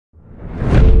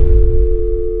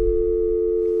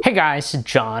Hey guys,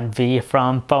 John V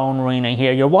from PhoneArena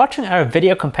here. You're watching our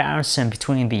video comparison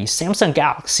between the Samsung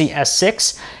Galaxy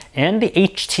S6 and the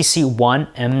HTC One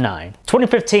M9.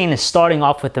 2015 is starting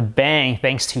off with a bang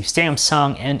thanks to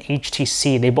Samsung and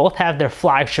HTC. They both have their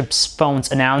flagship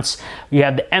phones announced. You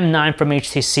have the M9 from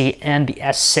HTC and the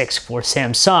S6 for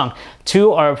Samsung.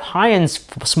 Two are high-end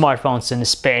smartphones in the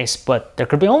space, but there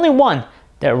could be only one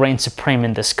that reigns supreme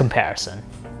in this comparison.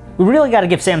 We really got to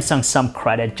give Samsung some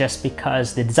credit just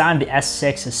because the design of the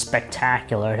S6 is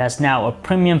spectacular. It has now a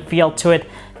premium feel to it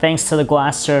thanks to the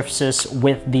glass surfaces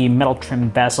with the metal trim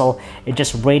bezel. It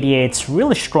just radiates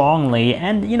really strongly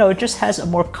and it just has a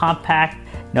more compact,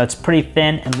 it's pretty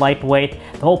thin and lightweight.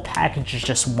 The whole package is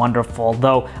just wonderful,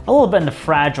 though a little bit on the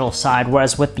fragile side,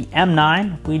 whereas with the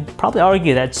M9, we'd probably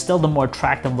argue that it's still the more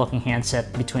attractive looking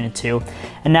handset between the two.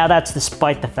 And now that's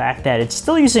despite the fact that it's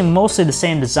still using mostly the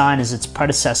same design as its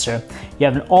predecessor. You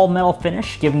have an all-metal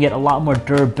finish, giving it a lot more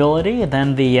durability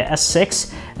than the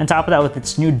S6. On top of that, with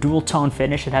its new dual-tone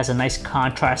finish, it has a nice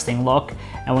contrasting look.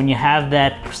 And when you have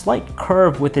that slight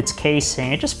curve with its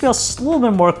casing, it just feels a little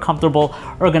bit more comfortable,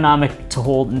 ergonomic to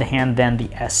hold in the hand than the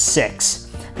S6.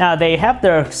 Now they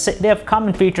have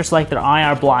common features like their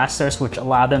IR blasters, which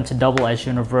allow them to double as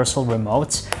universal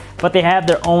remotes, but they have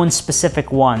their own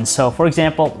specific ones. So for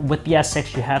example, with the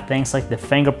S6 you have things like the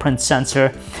fingerprint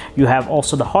sensor, you have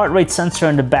also the heart rate sensor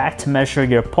in the back to measure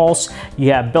your pulse,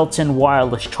 you have built-in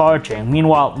wireless charging.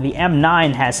 Meanwhile, the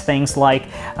M9 has things like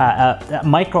a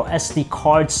micro SD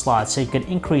card slot, so you can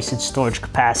increase its storage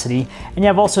capacity, and you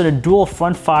have also the dual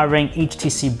front-firing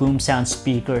HTC boom sound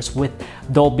speakers with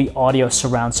Dolby Audio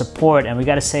surround support. And we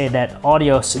got to say that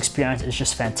audio experience is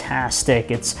just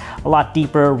fantastic. It's a lot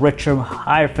deeper, richer,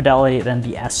 higher fidelity than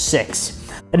the S6.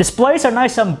 The displays are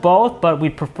nice on both, but we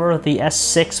prefer the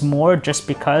S6 more just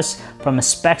because from a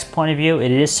specs point of view it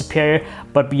is superior,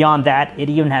 but beyond that it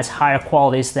even has higher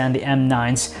qualities than the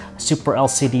M9's Super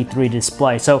LCD3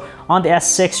 display. So on the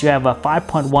S6 you have a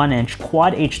 5.1-inch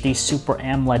Quad HD Super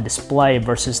AMOLED display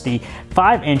versus the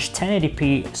 5-inch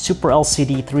 1080p Super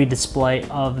LCD3 display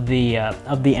of the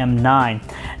M9.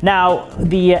 Now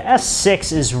the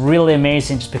S6 is really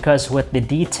amazing just because with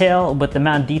the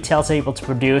amount of details it's able to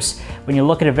produce, when you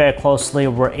look at it very closely,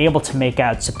 we're able to make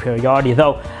out superiority.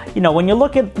 Though, when you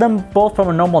look at them both from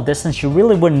a normal distance, you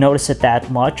really wouldn't notice it that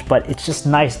much, but it's just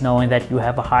nice knowing that you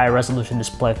have a higher resolution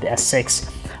display of the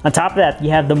S6. On top of that,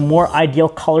 you have the more ideal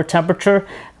color temperature,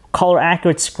 color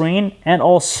accurate screen, and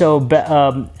also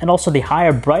the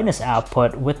higher brightness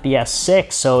output with the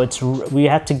S6. So we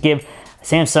have to give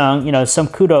Samsung, some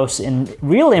kudos in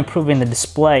really improving the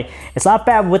display. It's not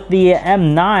bad with the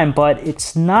M9, but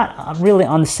it's not really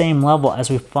on the same level as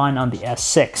we find on the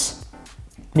S6.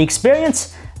 The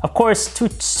experience, of course, two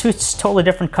totally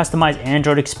different customized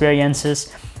Android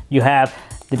experiences. You have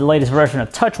the latest version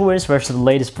of TouchWiz versus the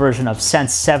latest version of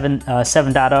Sense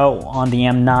 7.0 on the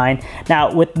M9.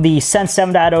 Now, with the Sense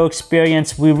 7.0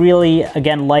 experience, we really,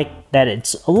 again, like that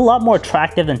it's a lot more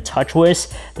attractive than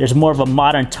TouchWiz. There's more of a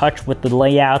modern touch with the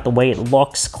layout, the way it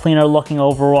looks, cleaner looking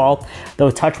overall, though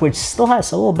TouchWiz still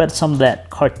has a little bit of some of that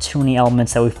cartoony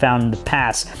elements that we found in the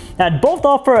past. Now, both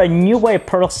offer a new way of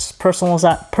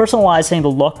personalizing the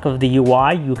look of the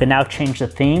UI. You can now change the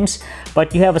themes,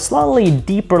 but you have a slightly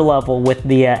deeper level with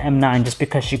the M9 just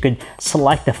because you could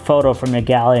select a photo from your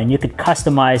gallery and you could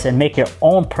customize and make your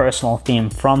own personal theme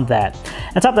from that.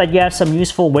 On top of that, you have some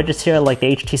useful widgets here like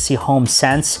the HTC Home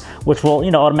Sense, which will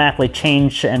automatically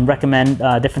change and recommend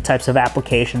different types of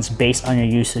applications based on your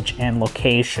usage and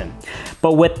location.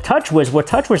 But with TouchWiz, what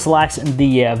TouchWiz lacks in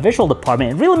the visual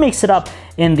department, it really makes it up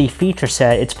in the feature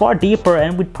set. It's far deeper,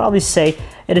 and we'd probably say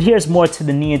it adheres more to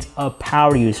the needs of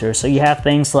power users. So you have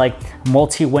things like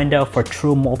multi-window for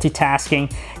true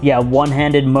multitasking. You have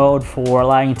one-handed mode for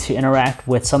allowing you to interact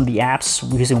with some of the apps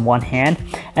using one hand,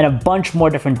 and a bunch more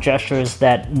different gestures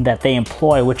that they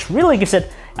employ, which really gives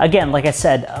it, again, like I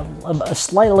said, a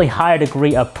slightly higher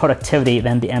degree of productivity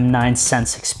than the M9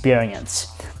 Sense experience.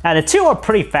 Now the two are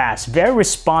pretty fast, very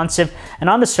responsive, and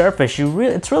on the surface,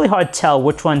 it's really hard to tell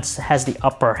which one has the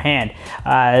upper hand.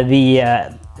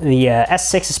 The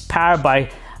S6 is powered by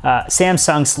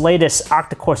Samsung's latest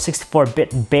octa-core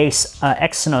 64-bit base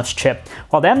Exynos chip,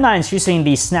 while the M9 is using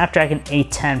the Snapdragon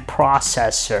 810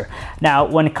 processor. Now,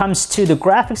 when it comes to the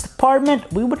graphics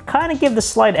department, we would kind of give the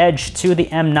slight edge to the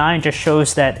M9. Just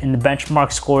shows that in the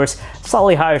benchmark scores,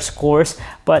 slightly higher scores,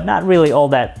 but not really all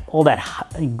that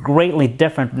greatly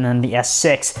different than the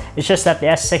S6. It's just that the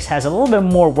S6 has a little bit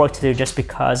more work to do just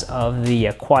because of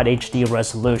the Quad HD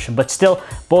resolution, but still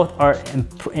both are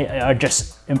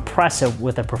just impressive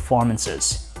with the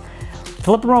performances.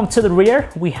 Flip the room to the rear,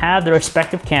 we have the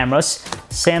respective cameras.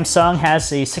 Samsung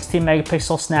has a 16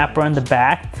 megapixel snapper in the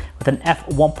back with an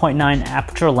f1.9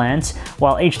 aperture lens,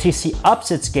 while HTC ups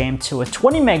its game to a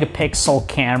 20 megapixel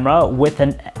camera with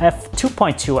an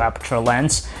f2.2 aperture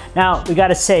lens. Now, we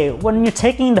gotta say, when you're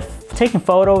taking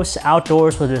photos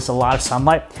outdoors where there's a lot of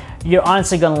sunlight, you're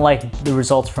honestly gonna like the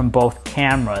results from both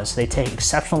cameras. They take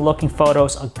exceptional looking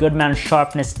photos, a good amount of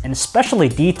sharpness, and especially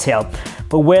detail.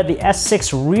 But where the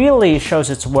S6 really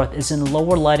shows its worth is in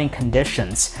lower lighting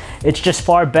conditions. It's just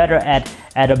far better at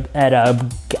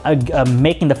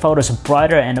making the photos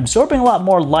brighter and absorbing a lot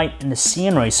more light in the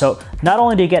scenery. So not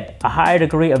only do you get a higher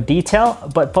degree of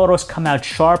detail, but photos come out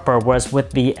sharper, whereas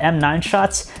with the M9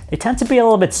 shots, they tend to be a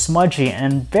little bit smudgy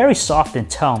and very soft in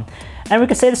tone. And we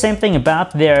can say the same thing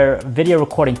about their video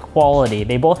recording quality.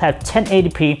 They both have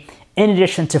 1080p in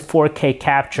addition to 4K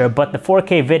capture, but the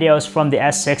 4K videos from the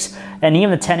S6 and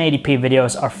even the 1080p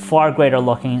videos are far greater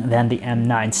looking than the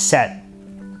M9 set.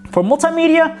 For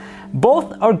multimedia,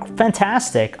 both are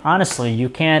fantastic. Honestly,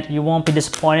 you won't be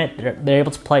disappointed. They're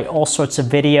able to play all sorts of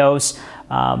videos.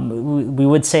 We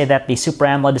would say that the Super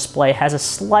AMOLED display has a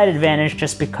slight advantage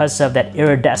just because of that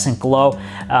iridescent glow,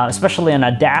 especially in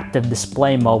adaptive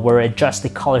display mode where it adjusts the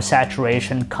color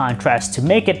saturation contrast to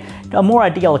make it a more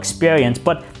ideal experience.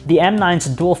 But the M9's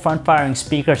dual front-firing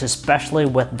speakers, especially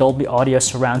with Dolby Audio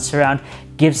surround,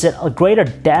 gives it a greater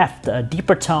depth, a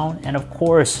deeper tone, and of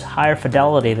course, higher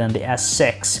fidelity than the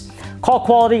S6. Call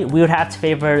quality, we would have to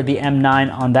favor the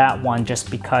M9 on that one just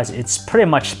because it's pretty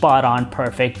much spot on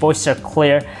perfect. Voices are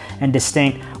clear and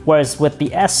distinct, whereas with the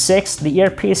S6, the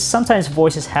earpiece, sometimes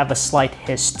voices have a slight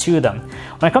hiss to them.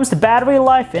 When it comes to battery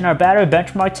life, in our battery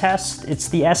benchmark test, it's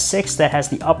the S6 that has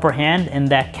the upper hand in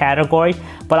that category,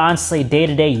 but honestly,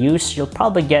 day-to-day use, you'll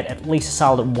probably get at least a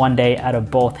solid 1 day out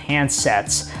of both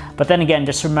handsets. But then again,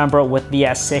 just remember with the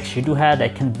S6, you do have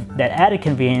that added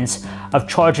convenience of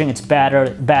charging its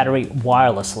battery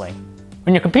wirelessly.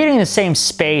 When you're competing in the same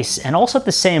space and also at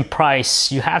the same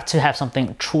price, you have to have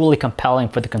something truly compelling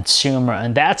for the consumer,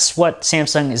 and that's what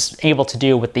Samsung is able to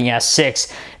do with the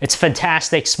S6. It's a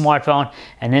fantastic smartphone,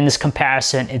 and in this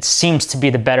comparison, it seems to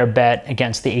be the better bet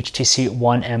against the HTC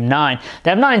One M9. The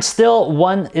M9 is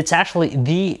still it's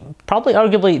actually probably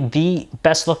arguably the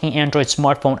best looking Android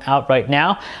smartphone out right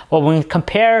now. But when we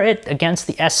compare it against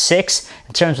the S6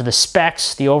 in terms of the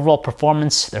specs, the overall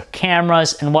performance, their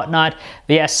cameras and whatnot,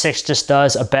 the S6 just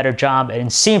does a better job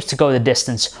and seems to go the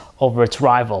distance over its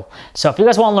rival. So if you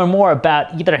guys want to learn more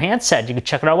about either handset, you can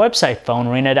check out our website,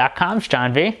 PhoneArena.com. It's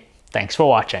John V. Thanks for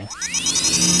watching.